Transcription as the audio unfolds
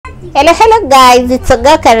Hello guys, it's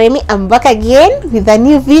Oga Karemi. I'm back again with a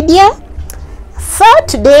new video. So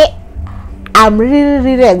today I'm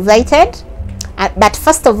really excited, but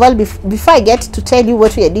first of all, before I get to tell you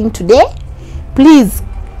what we are doing today, please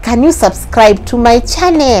can you subscribe to my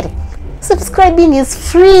channel? Subscribing is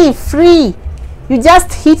free. You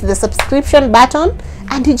just hit the subscription button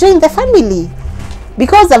and you join the family,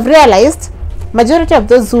 because I've realized majority of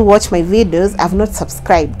those who watch my videos have not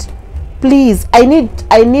subscribed. Please, I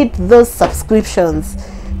need those subscriptions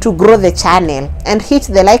to grow the channel, and hit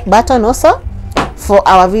the like button also for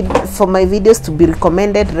my videos to be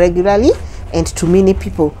recommended regularly and to many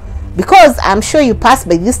people, because I'm sure you pass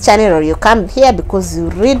by this channel or you come here because you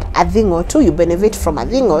read a thing or two, you benefit from a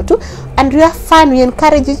thing or two, and we have fun, we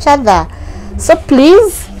encourage each other. So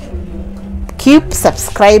please keep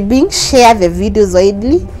subscribing, share the videos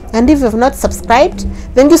widely, and if you have not subscribed,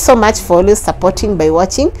 thank you so much for always supporting by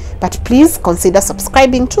watching, but please consider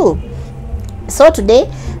subscribing too. So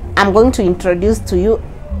today I'm going to introduce to you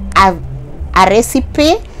a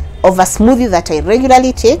recipe of a smoothie that I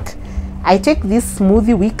regularly take. I take this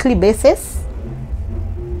smoothie weekly basis,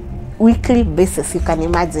 you can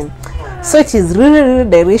imagine. So it is really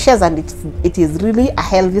delicious, and it is really a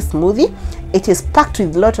healthy smoothie. It is packed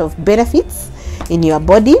with a lot of benefits in your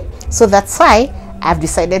body, so that's why I've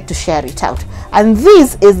decided to share it out. And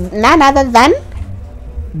this is none other than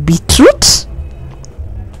beetroot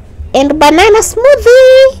and banana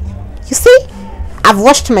smoothie. You see, I've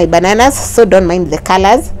washed my bananas, so don't mind the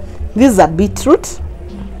colors. This is a beetroot.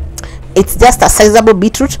 It's just a sizable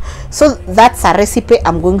beetroot. So that's a recipe.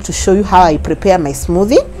 I'm going to show you how I prepare my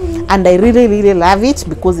smoothie, and I really love it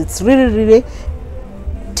because it's really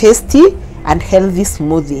tasty and healthy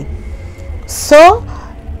smoothie. So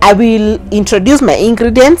I will introduce my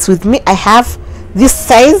ingredients. With me I have this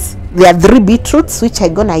size. There are 3 beetroots which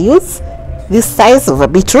I'm gonna use. This size of a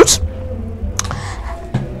beetroot.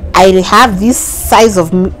 I have this size of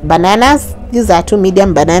bananas. These are 2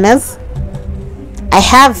 medium bananas. I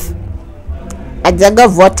have a jug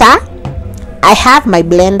of water. I have my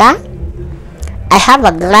blender. I have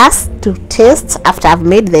a glass to taste after I've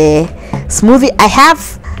made the smoothie. I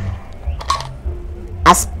have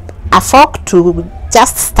a fork to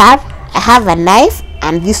just stir. I have a knife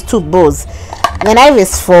and these 2 bowls. The knife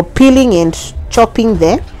is for peeling and chopping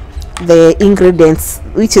the ingredients,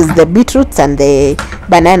 which is the beetroots and the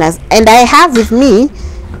bananas. And I have with me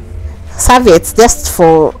serviettes just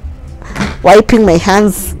for wiping my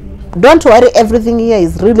hands. Don't worry, everything here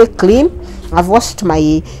is really clean. I've washed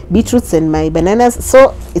my beetroots and my bananas,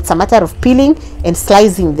 so it's a matter of peeling and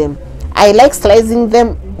slicing them. I like slicing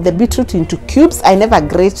them, the beetroot, into cubes. I never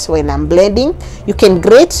grate when I'm blending. You can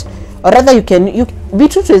grate, or rather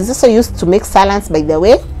beetroot is also used to make salads, by the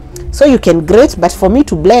way, so you can grate, but for me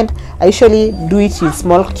to blend, I usually do it in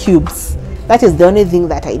small cubes. That is the only thing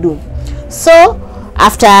that I do. So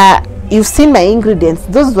after you've seen my ingredients,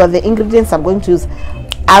 those were the ingredients I'm going to use.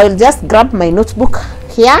 I will just grab my notebook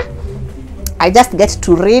here. I just get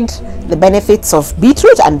to read the benefits of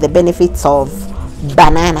beetroot and the benefits of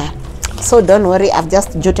banana. So don't worry, I've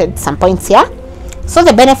just jotted some points here. So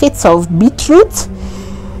the benefits of beetroot: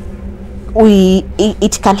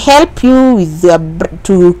 it can help you with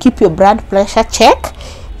to keep your blood pressure check.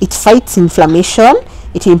 It fights inflammation.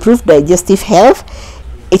 It improves digestive health.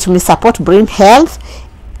 It will support brain health.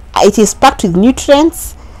 It is packed with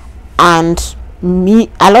nutrients, and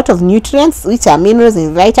a lot of nutrients, which are minerals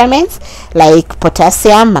and vitamins like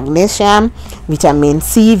potassium, magnesium, vitamin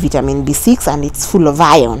C, vitamin B6, and it's full of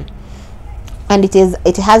iron. And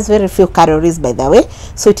it has very few calories, by the way,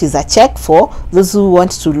 so it is a check for those who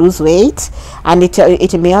want to lose weight. And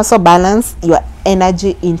it may also balance your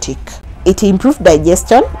energy intake. It improves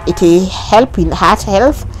digestion. It will help in heart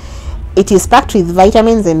health. It is packed with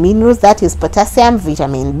vitamins and minerals, that is potassium,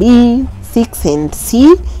 vitamin B6 and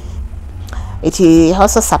C. It will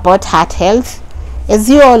also support heart health, as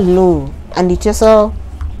you all know, and it also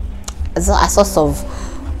is a source of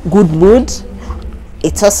good mood.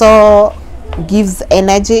 It also gives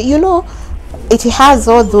energy. You know, it has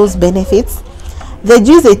all those benefits. The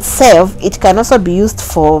juice itself, it can also be used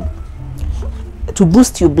to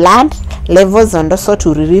boost your blood levels and also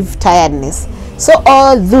to relieve tiredness. So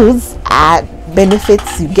all those are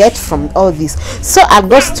benefits you get from all this. So I'll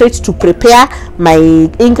go straight to prepare my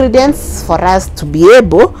ingredients for us to be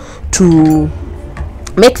able to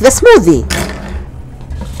make the smoothie.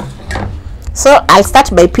 So I'll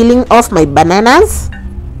start by peeling off my bananas.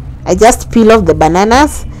 I just peel off the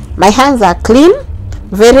bananas. My hands are clean,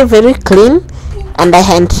 very clean, and I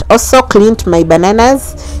had also cleaned my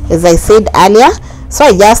bananas, as I said earlier. So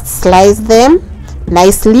I just slice them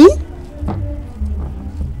nicely.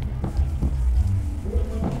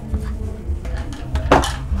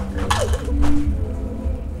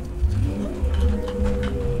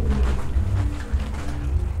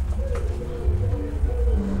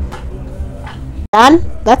 done.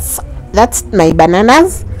 That's my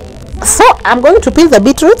bananas. So I'm going to peel the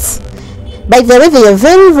beetroots. By the way, they are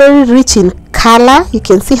very, very rich in color. You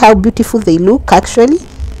can see how beautiful they look actually.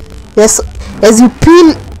 Yes, as you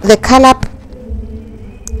peel, the color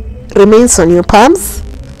remains on your palms.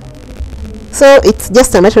 So it's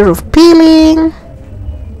just a matter of peeling.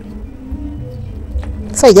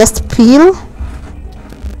 So I just peel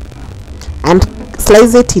and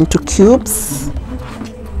slice it into cubes.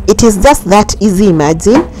 It is just that easy.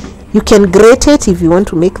 Imagine you can grate it if you want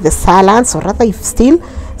to make the salads, or rather, if still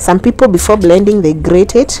some people before blending they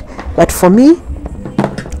grate it, but for me,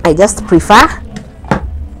 I just prefer,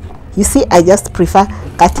 you see, I just prefer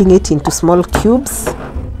cutting it into small cubes.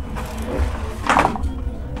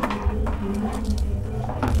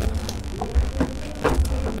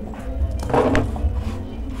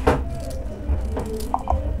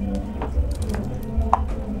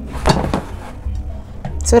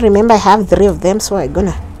 So remember, I have 3 of them, so I'm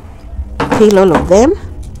gonna peel all of them.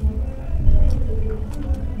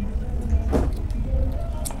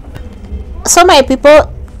 So my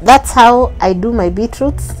people, that's how I do my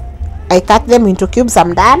beetroots. I cut them into cubes.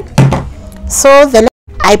 I'm done. So then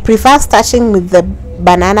I prefer starting with the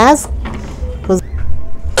bananas.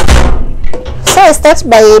 So I start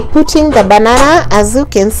by putting the banana, as you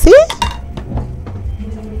can see.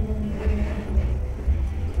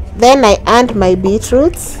 Then I add my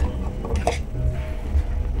beetroots.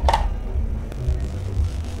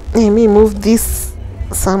 Let me move this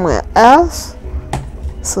somewhere else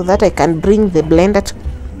so that I can bring the blender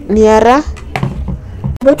nearer.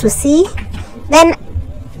 Able to see. Then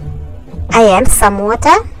I add some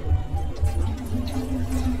water.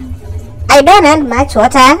 I don't add much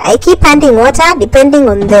water. I keep adding water depending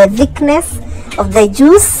on the thickness of the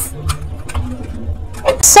juice.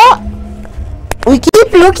 So we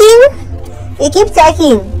keep looking, we keep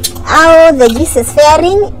checking how the juice is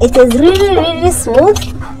faring. It is really, really smooth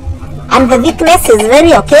and the thickness is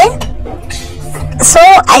very okay. So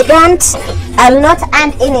I'll not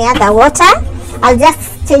add any other water. I'll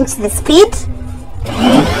just change the speed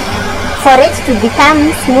for it to become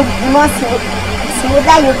more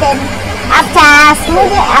smoother. You can, after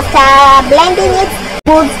blending it,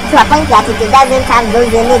 smooth to a point that it doesn't have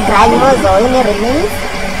any granules or any remains.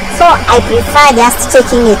 So I prefer just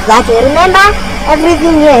taking it that way. Remember,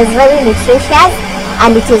 everything here is very nutritious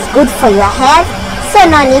and it is good for your health. So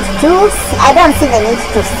no need to, I don't see the need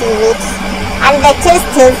to sieve it. And the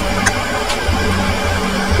taste is,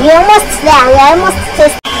 we're almost there, we're almost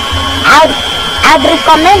tasting. I'd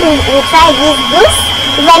recommend you try this juice.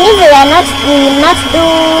 Even if we will not do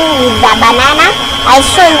with the banana, I'll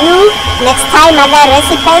show you next time other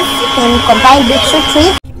recipes you can combine beetroot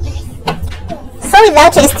with. So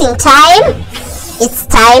without wasting time, it's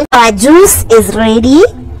time. Our juice is ready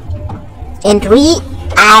and we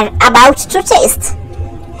are about to taste.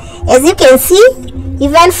 As you can see,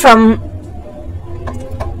 even from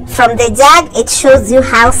the jug, it shows you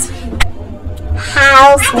how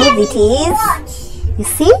smooth it is. You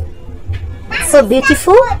see? So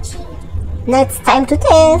beautiful. Now it's time to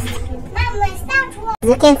taste. As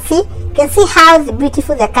you can see how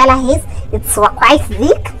beautiful the color is. It's quite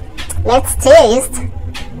thick. Let's taste.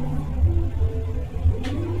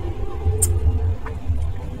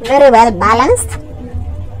 Very well balanced.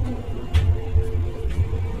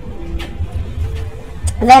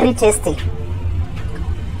 Very tasty.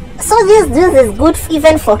 So this juice is good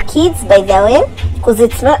even for kids, by the way, because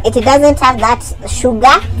it doesn't have that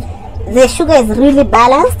sugar. The sugar is really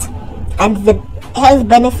balanced and the health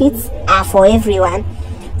benefits are for everyone.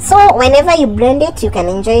 So whenever you blend it, you can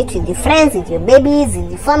enjoy it with your friends, with your babies, with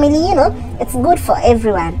your family, you know, it's good for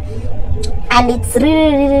everyone. And it's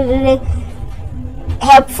really, really, really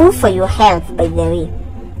helpful for your health, by the way.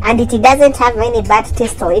 And it doesn't have any bad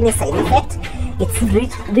taste or any side effect. It's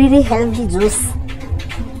really healthy juice.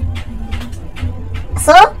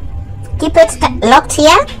 So keep it locked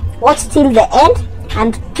here, watch till the end,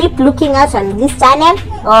 and keep looking out on this channel,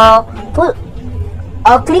 or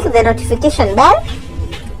click the notification bell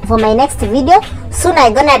for my next video. Soon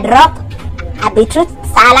I'm gonna drop a beetroot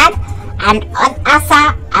salad, and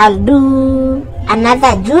after I'll do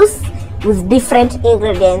another juice with different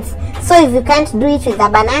ingredients. So if you can't do it with a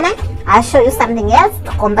banana, I'll show you something else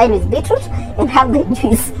to combine with beetroot and have the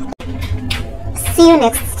juice. See you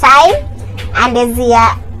next time. And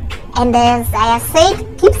as I have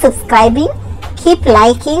said, keep subscribing, keep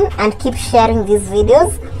liking, and keep sharing these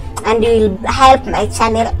videos, and you will help my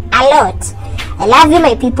channel a lot. I love you,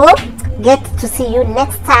 my people. Get to see you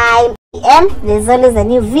next time. There's always a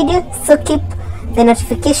new video, so keep the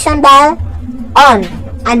notification bell on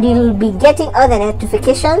and you'll be getting all the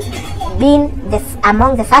notifications being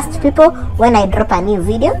among the first people when I drop a new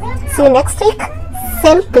video. See you next week,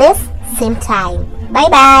 same place, same time. Bye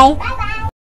bye.